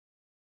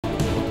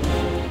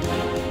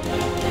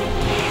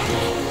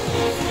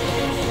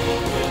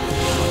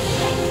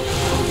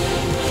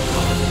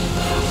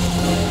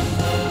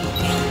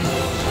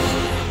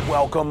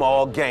Welcome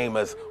all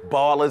gamers,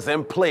 ballers,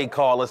 and play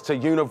callers to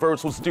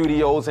Universal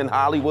Studios in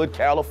Hollywood,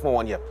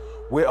 California.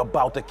 We're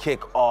about to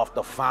kick off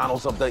the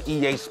finals of the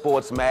EA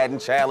Sports Madden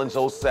Challenge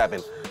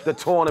 07, the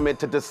tournament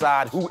to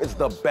decide who is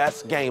the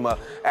best gamer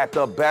at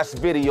the best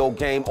video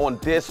game on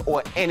this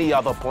or any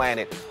other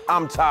planet.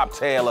 I'm Top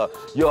Taylor,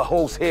 your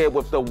host here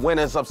with the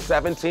winners of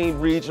 17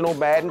 regional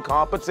Madden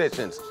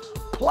competitions,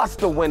 plus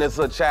the winners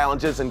of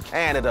challenges in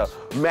Canada,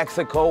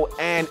 Mexico,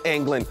 and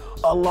England,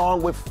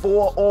 along with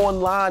 4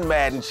 online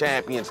Madden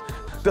champions.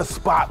 The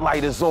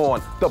spotlight is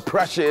on, the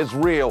pressure is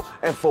real,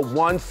 and for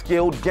one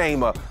skilled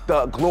gamer,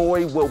 the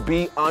glory will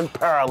be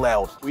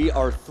unparalleled. We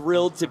are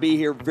thrilled to be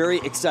here. Very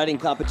exciting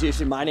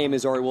competition. My name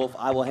is Ari Wolf.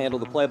 I will handle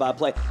the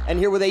play-by-play. And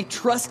here with a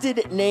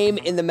trusted name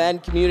in the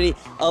Madden community,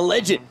 a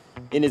legend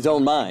in his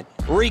own mind,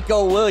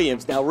 Rico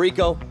Williams. Now,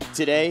 Rico,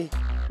 today,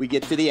 we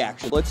get to the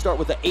action. Let's start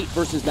with the 8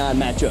 versus 9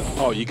 matchup.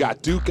 Oh, you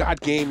got Duke got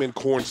game and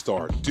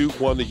Cornstar. Duke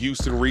won the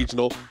Houston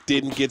Regional,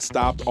 didn't get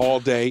stopped all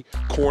day.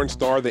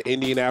 Cornstar, the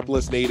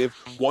Indianapolis native,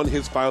 won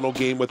his final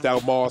game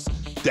without Moss.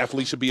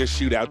 Definitely should be a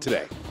shootout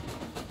today.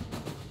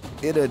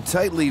 In a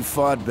tightly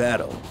fought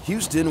battle,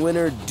 Houston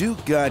winner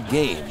Duke got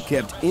game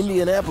kept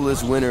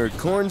Indianapolis winner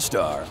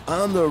Cornstar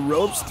on the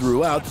ropes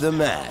throughout the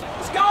match.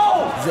 Let's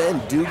go!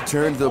 Then Duke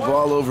turned the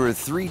ball over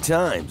 3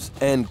 times,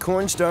 and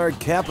Cornstar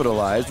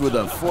capitalized with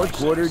a fourth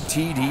quarter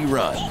TD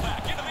run.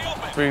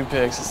 3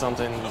 picks is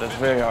something that's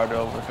very hard to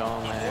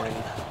overcome, and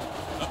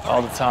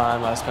all the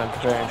time I spent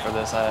preparing for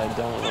this, I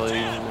don't really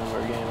even remember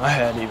a game I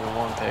had even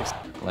 1 pick.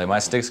 Like, my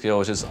stick skill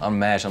was just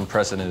unmatched,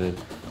 unprecedented.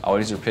 I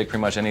would either pick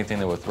pretty much anything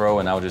that would throw,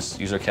 and I would just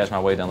usually catch my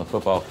way down the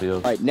football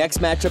field. All right, next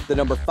matchup, the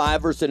number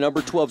 5 versus the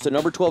number 12. So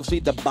number 12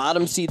 seed, the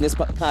bottom seed in this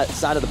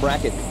side of the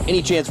bracket.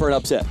 Any chance for an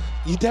upset?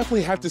 You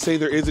definitely have to say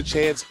there is a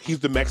chance. He's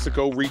the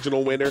Mexico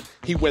regional winner.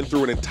 He went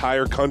through an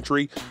entire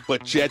country,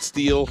 but Jet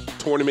Steel,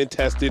 tournament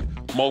tested,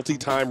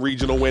 multi-time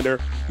regional winner.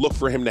 Look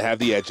for him to have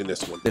the edge in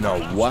this one. In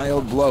a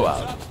wild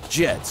blowout,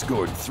 Jet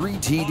scored 3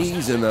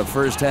 TDs in the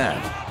first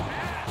half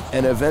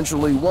and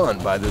eventually won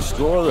by the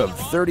score of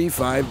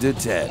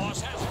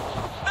 35-10.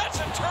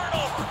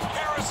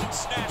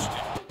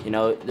 You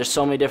know, there's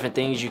so many different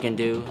things you can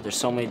do. There's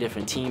so many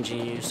different teams you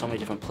can use, so many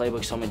different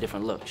playbooks, so many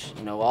different looks.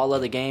 You know, all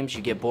other games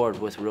you get bored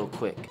with real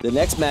quick. The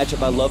next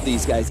matchup, I love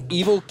these guys.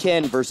 Evil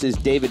Ken versus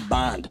David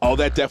Bond. Oh,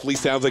 that definitely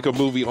sounds like a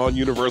movie on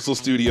Universal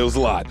Studios a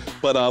lot.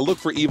 But look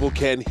for Evil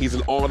Ken. He's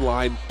an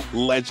online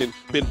legend,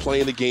 been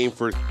playing the game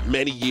for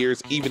many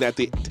years, even at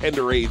the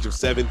tender age of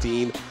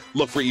 17.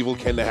 Look for Evil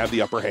Ken to have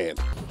the upper hand.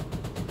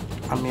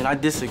 I mean, I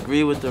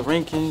disagree with the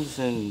rankings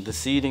and the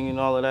seeding and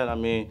all of that. I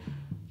mean,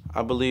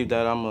 I believe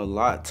that I'm a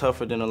lot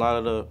tougher than a lot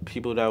of the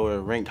people that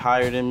were ranked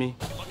higher than me.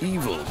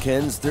 Evil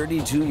Ken's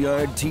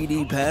 32-yard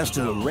TD pass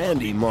to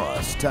Randy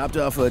Moss topped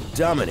off a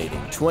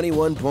dominating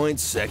 21-point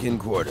second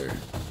quarter.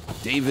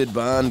 David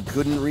Bond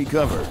couldn't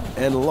recover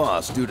and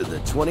lost due to the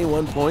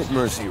 21-point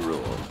mercy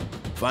rule.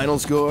 Final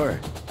score,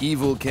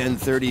 Evil Ken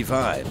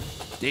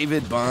 35,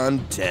 David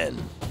Bond 10.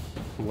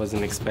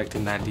 Wasn't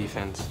expecting that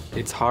defense.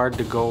 It's hard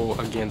to go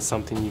against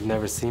something you've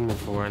never seen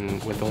before,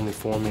 and with only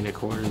 4-minute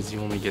quarters,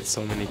 you only get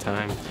so many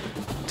time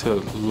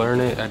to learn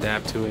it,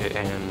 adapt to it,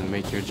 and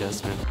make your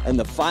adjustment. And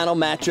the final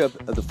matchup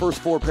of the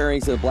first 4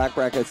 pairings of the black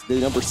brackets,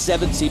 the number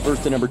 7 seed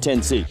versus the number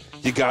 10 seed.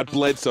 You got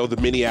Bledsoe, the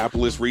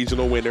Minneapolis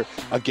regional winner,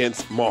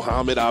 against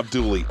Mohamed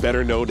Abduli,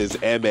 better known as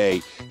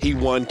M.A. He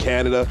won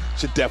Canada,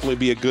 should definitely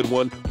be a good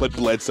one, but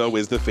Bledsoe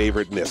is the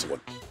favorite in this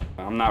one.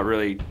 I'm not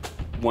really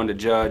one to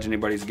judge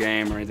anybody's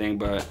game or anything,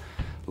 but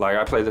like,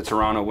 I play the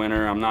Toronto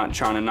winner. I'm not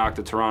trying to knock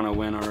the Toronto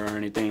winner or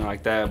anything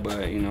like that,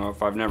 but you know,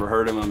 if I've never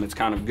heard of him, it's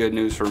kind of good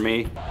news for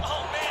me.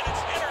 Oh man,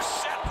 it's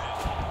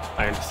intercepted.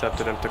 I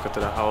intercepted him, took it to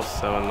the house,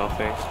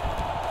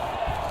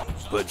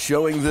 7-0. But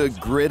showing the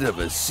grit of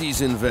a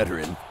seasoned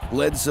veteran,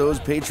 Bledsoe's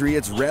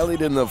Patriots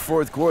rallied in the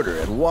fourth quarter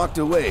and walked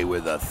away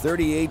with a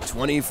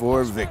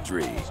 38-24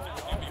 victory.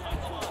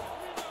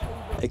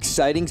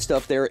 Exciting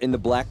stuff there in the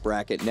black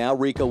bracket. Now,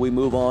 Rico, we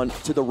move on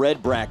to the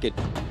red bracket.